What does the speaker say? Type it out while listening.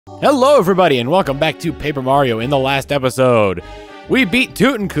Hello everybody and welcome back to Paper Mario. In the last episode, we beat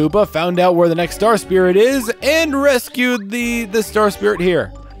Toot and Koopa, found out where the next star spirit is, and rescued the star spirit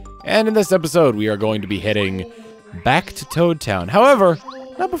here. And in this episode, we are going to be heading back to Toad Town. However,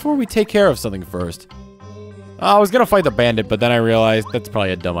 not before we take care of something first. I was gonna fight the bandit, but then I realized that's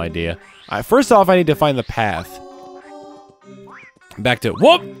probably a dumb idea. First off, I need to find the path. Back to,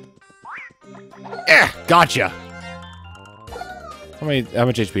 whoop! Gotcha! How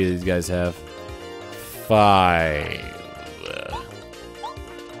much HP do these guys have? 5.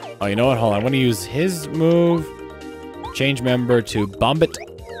 Oh, you know what? Hold on. I'm gonna use his move. Change member to Bob-omb.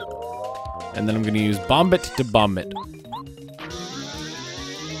 And then I'm gonna use Bob-omb to Bob-omb.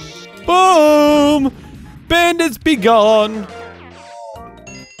 Boom! Bandits be gone!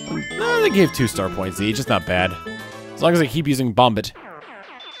 They gave 2 star points each. It's not bad. As long as I keep using Bob-omb.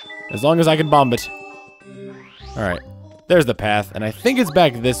 As long as I can Bob-omb. Alright. There's the path, and I think it's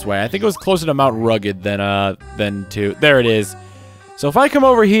back this way. I think it was closer to Mount Rugged than to... There it is. So if I come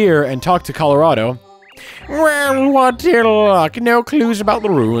over here and talk to Colorado... Well, what luck? No clues about the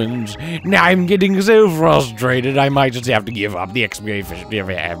ruins. Now I'm getting so frustrated, I might just have to give up the expedition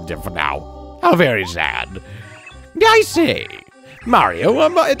for now. How very sad. I say, Mario,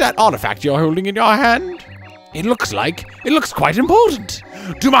 that artifact you're holding in your hand? It looks quite important.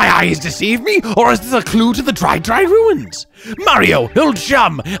 Do my eyes deceive me, or is this a clue to the dry ruins? Mario, old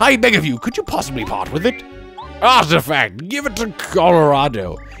chum, I beg of you, could you possibly part with it? Artifact, give it to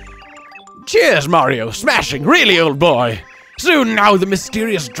Colorado. Cheers, Mario, smashing, really, old boy. Soon now the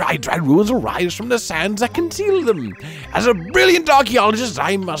mysterious dry ruins will rise from the sands that conceal them. As a brilliant archaeologist,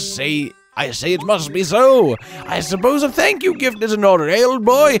 I say it must be so. I suppose a thank you gift is in order, eh, old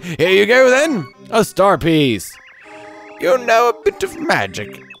boy? Here you go, then. A star piece. You know a bit of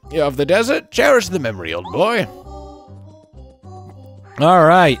magic. You're of the desert. Cherish the memory, old boy. All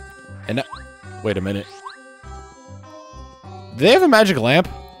right. And wait a minute. Do they have a magic lamp?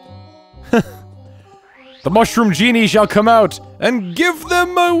 The mushroom genie shall come out and give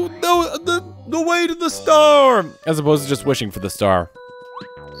them the way to the star, as opposed to just wishing for the star.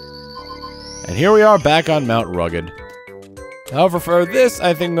 And here we are back on Mount Rugged. However, for this,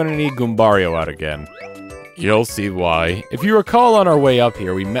 I think I'm gonna need Goombario out again. You'll see why. If you recall, on our way up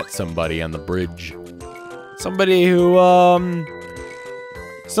here, we met somebody on the bridge. Somebody who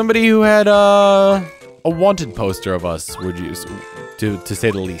had a wanted poster of us, to say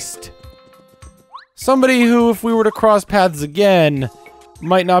the least. Somebody who, if we were to cross paths again,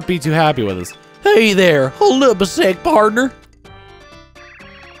 might not be too happy with us. Hey there, hold up a sec, partner.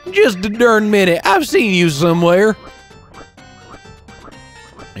 Just a darn minute, I've seen you somewhere.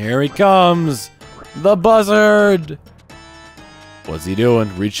 Here he comes, the buzzard. What's he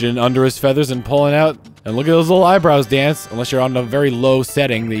doing? Reaching under his feathers and pulling out. And look at those little eyebrows dance, unless you're on a very low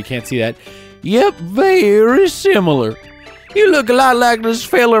setting that you can't see that. Yep, very similar. You look a lot like this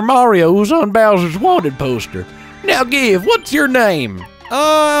feller Mario who's on Bowser's wanted poster. Now give, what's your name?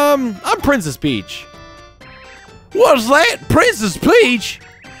 I'm Princess Peach. What's that? Princess Peach?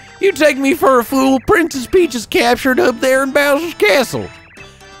 You take me for a fool. Princess Peach is captured up there in Bowser's castle.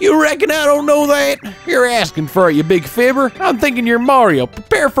 You reckon I don't know that? You're asking for it, you big fibber. I'm thinking you're Mario.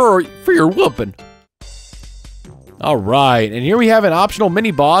 Prepare for your whooping. All right, and here we have an optional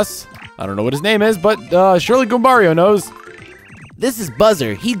mini-boss. I don't know what his name is, but surely Goombario knows. This is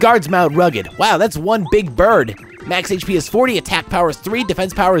Buzzer. He guards Mount Rugged. Wow, that's one big bird. Max HP is 40, attack power is 3,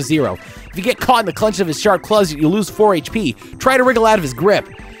 defense power is 0. If you get caught in the clutch of his sharp claws, you lose 4 HP. Try to wriggle out of his grip.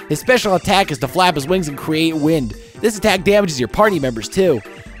 His special attack is to flap his wings and create wind. This attack damages your party members too.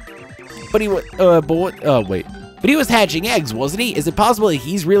 But he was hatching eggs, wasn't he? Is it possible that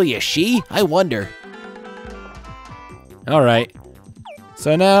he's really a she? I wonder. All right.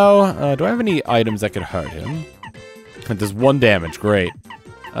 So now, do I have any items that could hurt him? It does 1 damage, great.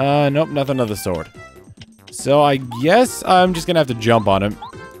 Nope, nothing of the sort. So I guess I'm just gonna have to jump on him.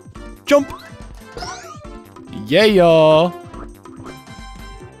 Jump! Yeah, y'all.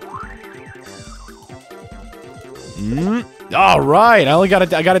 All right, I got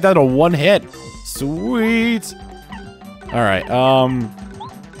it down to 1 hit. Sweet. All right,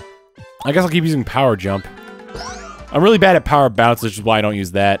 I guess I'll keep using power jump. I'm really bad at power bounce, which is why I don't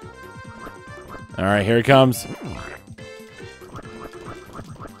use that. All right, here he comes.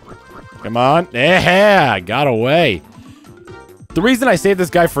 Come on. Yeah, got away. The reason I save this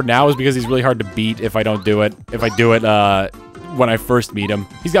guy for now is because he's really hard to beat if I don't do it. If I do it when I first meet him.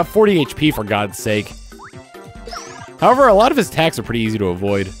 He's got 40 HP for God's sake. However, a lot of his attacks are pretty easy to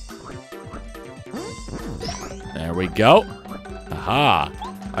avoid. There we go. Aha.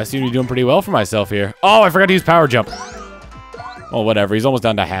 I seem to be doing pretty well for myself here. Oh, I forgot to use power jump. Well, whatever. He's almost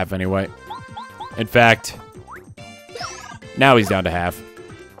down to half anyway. In fact, now he's down to half.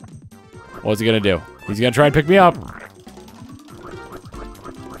 What's he gonna do? He's gonna try and pick me up.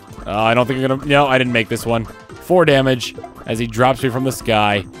 I don't think I'm gonna... No, I didn't make this one. 4 damage as he drops me from the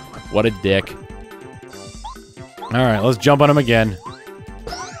sky. What a dick. Alright, let's jump on him again.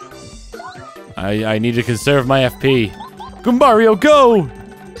 I need to conserve my FP. Goombario, go!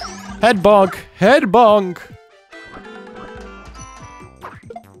 Head bonk! Head bonk!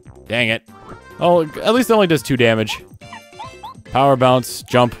 Dang it. Oh, at least it only does 2 damage. Power bounce,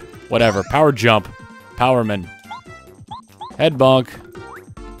 jump, whatever. Power jump. Powerman. Head bonk.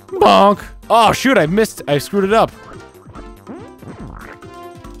 Bonk! Oh, shoot, I missed. I screwed it up.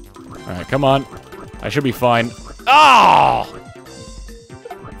 Alright, come on. I should be fine. Oh!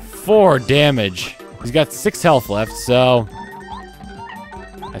 4 damage. He's got 6 health left, so...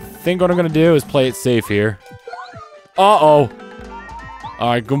 I think what I'm gonna do is play it safe here. Uh-oh.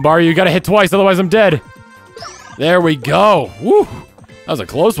 Alright, Goombario, you gotta hit twice, otherwise I'm dead. There we go. Woo! That was a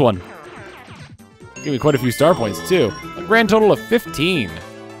close one. Give me quite a few star points, too. A grand total of 15.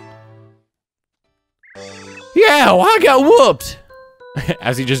 Yeah, well, I got whooped.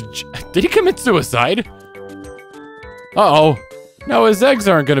 As he just... Did he commit suicide? Uh-oh. No, his eggs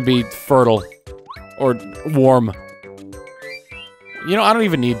aren't gonna be fertile. Or warm. You know, I don't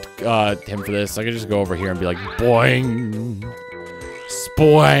even need him for this. I could just go over here and be like, boing.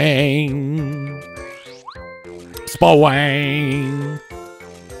 Spoing. Spoing.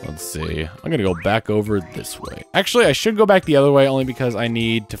 Let's see. I'm gonna go back over this way. Actually, I should go back the other way only because I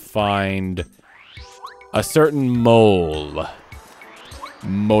need to find a certain mole.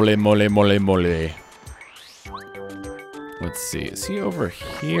 Mole, mole, mole, mole. Let's see. Is he over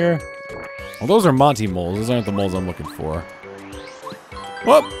here? Well, those are Monty moles. Those aren't the moles I'm looking for.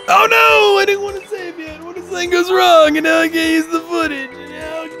 Whoop! Oh no! I didn't want to save yet. What if something goes wrong and now I can't use the footage?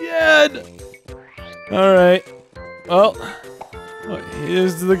 Oh god! Alright. Well,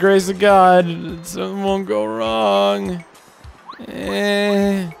 here's to the grace of God. Something won't go wrong.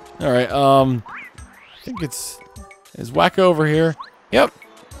 Alright, I think it's... Is Wacka over here? Yep.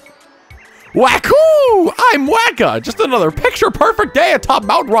 Wacko! I'm Wacka! Just another picture-perfect day atop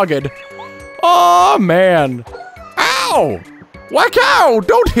Mount Rugged. Oh man. Ow! Wacko!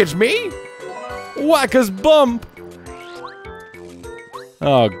 Don't hit me! Wacka's bump!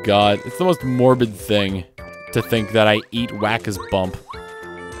 Oh god, it's the most morbid thing to think that I eat Wacka's bump.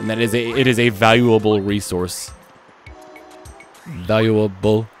 And that it is a valuable resource.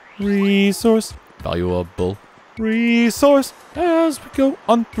 Valuable resource. Valuable resource as we go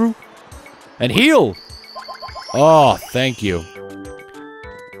on through. And heal! Oh, thank you.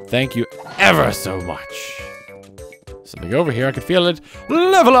 Thank you ever so much. Something over here, I can feel it.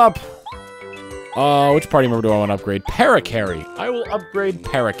 Level up! Which party member do I want to upgrade? Paracarry. I will upgrade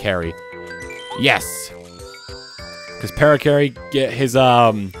Paracarry. Yes. Because Paracarry,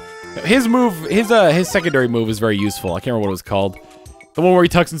 his move, his secondary move is very useful. I can't remember what it was called. The one where he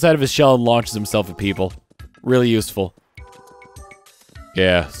tucks inside of his shell and launches himself at people. Really useful.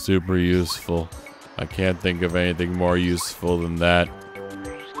 Yeah, super useful. I can't think of anything more useful than that.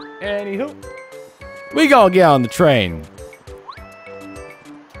 Anywho, we gonna get on the train.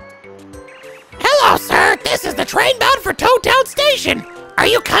 Hello, sir. This is the train bound for Toad Station. Are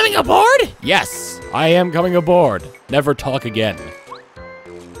you coming aboard? Yes, I am coming aboard. Never talk again.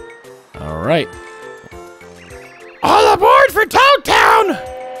 All right. All aboard for Toad Town!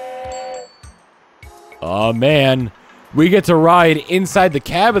 Oh man, we get to ride inside the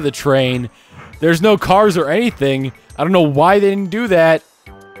cab of the train. There's no cars or anything. I don't know why they didn't do that.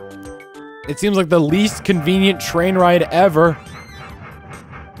 It seems like the least convenient train ride ever.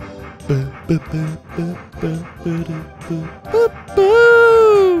 I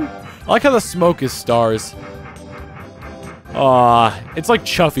like how the smoke is stars. Aw, it's like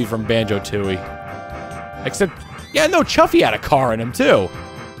Chuffy from Banjo-Tooie. Except, yeah, no, Chuffy had a car in him too.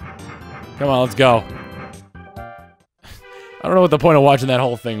 Come on, let's go. I don't know what the point of watching that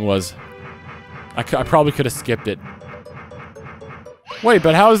whole thing was. I probably could have skipped it. Wait,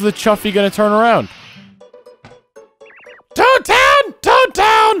 but how is the Chuffy gonna turn around? Toad Town! Toad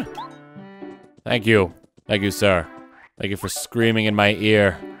Town! Thank you. Thank you, sir. Thank you for screaming in my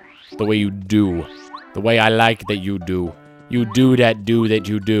ear. The way you do. The way I like that you do. You do that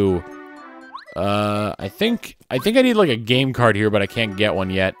you do. I think I need like a game card here, but I can't get one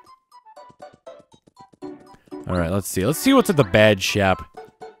yet. Alright, let's see. Let's see what's at the bad shop.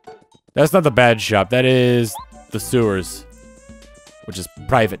 That's not the bad shop. That is the sewers. Which is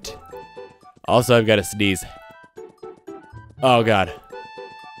private. Also, I've got to sneeze. Oh, God.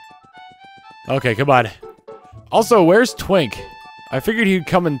 Okay, come on. Also, where's Twink? I figured he'd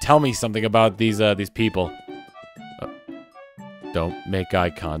come and tell me something about these people. Don't make eye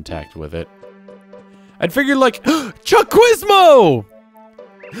contact with it. I'd figured like, Chuck Quizmo!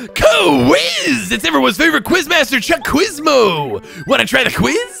 Quiz! It's everyone's favorite quizmaster, Chuck Quizmo! Wanna try the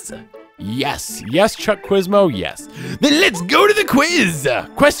quiz? Yes. Yes, Chuck Quizmo, yes. Then let's go to the quiz!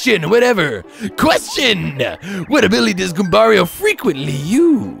 Question, whatever. Question! What ability does Goombario frequently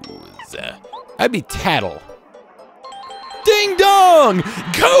use? I'd be Tattle. Ding dong!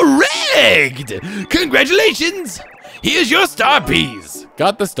 Correct! Congratulations! Here's your star piece.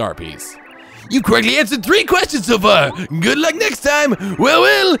 Got the star piece. You correctly answered 3 questions so far. Good luck next time.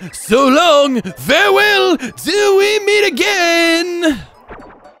 Well, so long. Farewell till we meet again.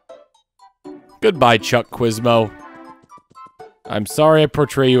 Goodbye, Chuck Quizmo. I'm sorry I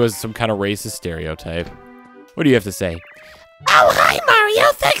portray you as some kind of racist stereotype. What do you have to say? Oh, hi,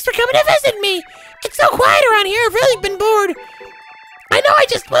 Mario. Thanks for coming to visit me. It's so quiet around here. I've really been bored. I know I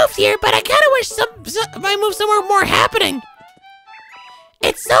just moved here, but I kind of wish I moved somewhere more happening.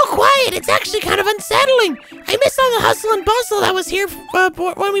 It's so quiet. It's actually kind of unsettling. I miss all the hustle and bustle that was here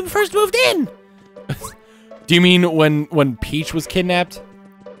when we first moved in. Do you mean when Peach was kidnapped?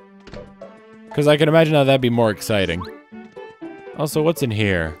 Because I can imagine how that'd be more exciting. Also, what's in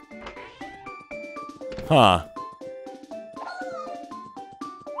here? Huh.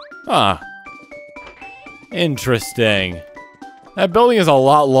 Huh. Interesting. That building is a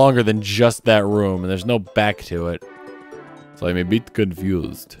lot longer than just that room, and there's no back to it. So I'm a bit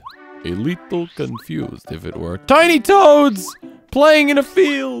confused. A little confused, if it were. Tiny Toads! Playing in a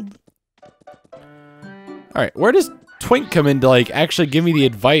field! Alright, where does Twink come in to, like, actually give me the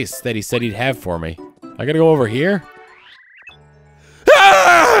advice that he said he'd have for me? I gotta go over here?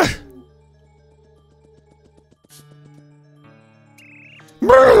 Ah!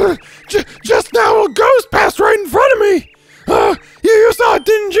 Just now a ghost passed right in front of me! You saw it,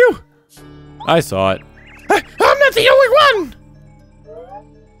 didn't you? I saw it. I'm not the only one!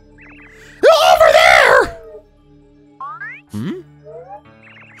 Over there! Hmm?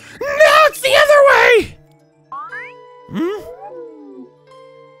 No, it's the other way!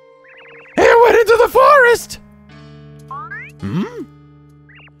 It went into the forest!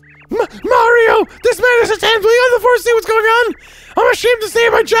 Mario, this man is attempting on the forest to see what's going on! I'm ashamed to say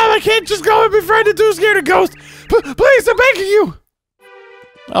my job, I can't just go and be frightened too scared of ghosts! Please, I'm begging you!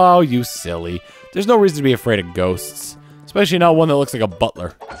 Oh, you silly. There's no reason to be afraid of ghosts. Especially not one that looks like a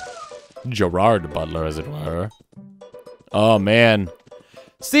butler. Gerard Butler, as it were. Oh, man.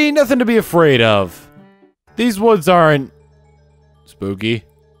 See, nothing to be afraid of. These woods aren't... spooky.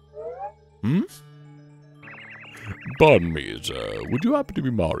 Hmm? Pardon me, sir. Would you happen to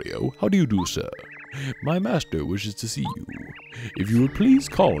be Mario? How do you do, sir? My master wishes to see you. If you would please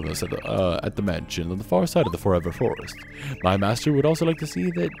call on us at the mansion on the far side of the Forever Forest. My master would also like to see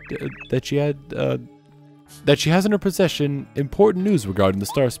that she has in her possession important news regarding the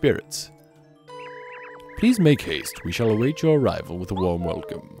Star Spirits. Please make haste. We shall await your arrival with a warm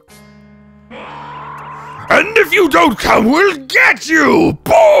welcome. And if you don't come, we'll get you!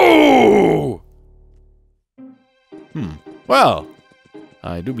 Boo! Well,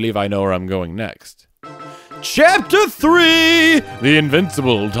 I do believe I know where I'm going next. Chapter 3! The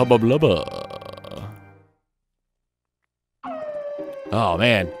Invincible Tubba Blubba. Oh,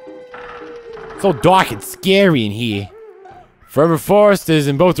 man. It's so dark and scary in here. Forever Forest is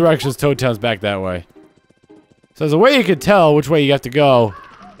in both directions. Toad Town's back that way. So there's a way you could tell which way you have to go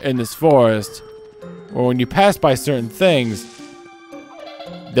in this forest. Or when you pass by certain things,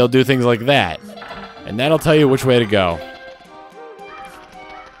 they'll do things like that. And that'll tell you which way to go.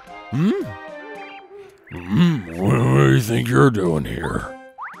 What do you think you're doing here?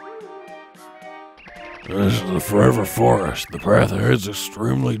 This is the Forever Forest. The path ahead is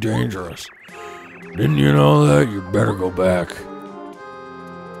extremely dangerous. Didn't you know that? You better go back.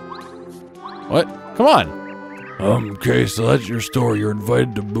 What? Come on. Okay, so that's your story. You're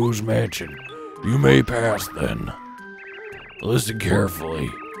invited to Boo's mansion. You may pass then. Listen carefully.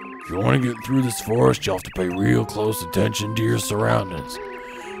 If you want to get through this forest, you'll have to pay real close attention to your surroundings.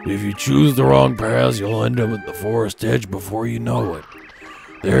 If you choose the wrong paths, you'll end up at the forest edge before you know it.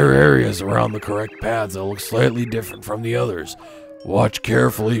 There are areas around the correct paths that look slightly different from the others. Watch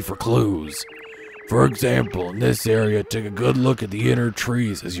carefully for clues. For example, in this area, take a good look at the inner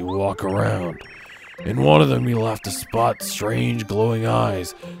trees as you walk around. In one of them, you'll have to spot strange glowing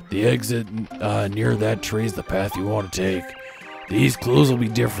eyes. The exit near that tree is the path you want to take. These clues will be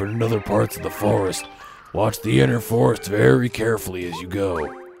different in other parts of the forest. Watch the inner forest very carefully as you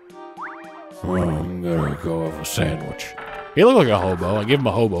go. I'm gonna go have a sandwich. He looked like a hobo. I give him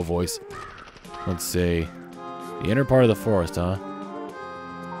a hobo voice. Let's see. The inner part of the forest, huh?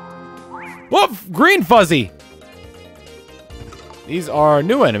 Woof! Green Fuzzy! These are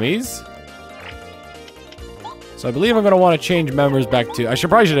new enemies. So I believe I'm going to want to change members back to... I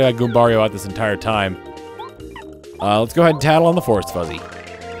probably should have had Goombario out this entire time. Let's go ahead and tattle on the Forest Fuzzy.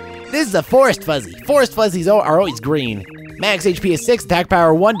 This is a Forest Fuzzy. Forest Fuzzies are always green. Max HP is 6, attack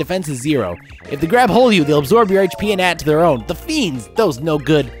power 1, defense is 0. If they grab hold of you, they'll absorb your HP and add to their own. The Fiends, those no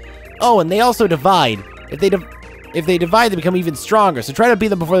good. Oh, and they also divide. If they divide, they become even stronger, so try to beat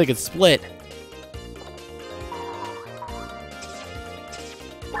them before they can split.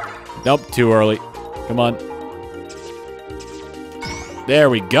 Nope, too early. Come on. There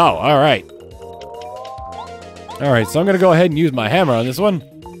we go. All right. All right, so I'm going to go ahead and use my hammer on this one.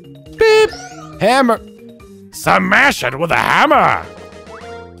 Beep! Hammer. Smash it with a hammer!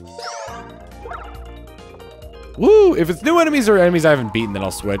 Woo! If it's new enemies or enemies I haven't beaten, then I'll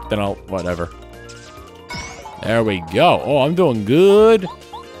switch. Then I'll... whatever. There we go. Oh, I'm doing good.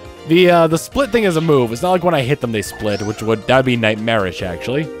 The split thing is a move. It's not like when I hit them, they split, that'd be nightmarish,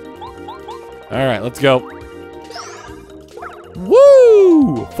 actually. All right, let's go.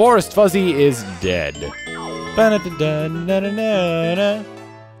 Woo! Forest Fuzzy is dead.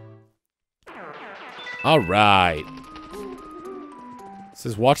 All right. It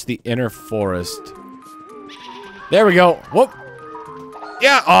says watch the inner forest. There we go. Whoop.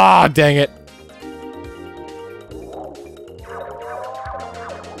 Yeah. Aw, dang it.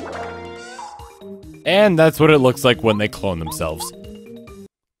 And that's what it looks like when they clone themselves.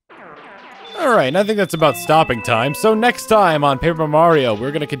 Alright, and I think that's about stopping time. So next time on Paper Mario, we're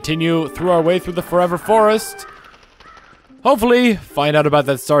going to continue through our way through the Forever Forest. Hopefully, find out about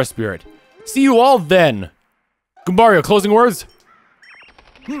that Star Spirit. See you all then. Goombario, closing words?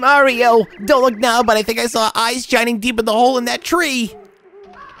 Mario, don't look now, but I think I saw eyes shining deep in the hole in that tree.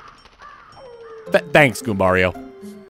 Thanks, Goombario.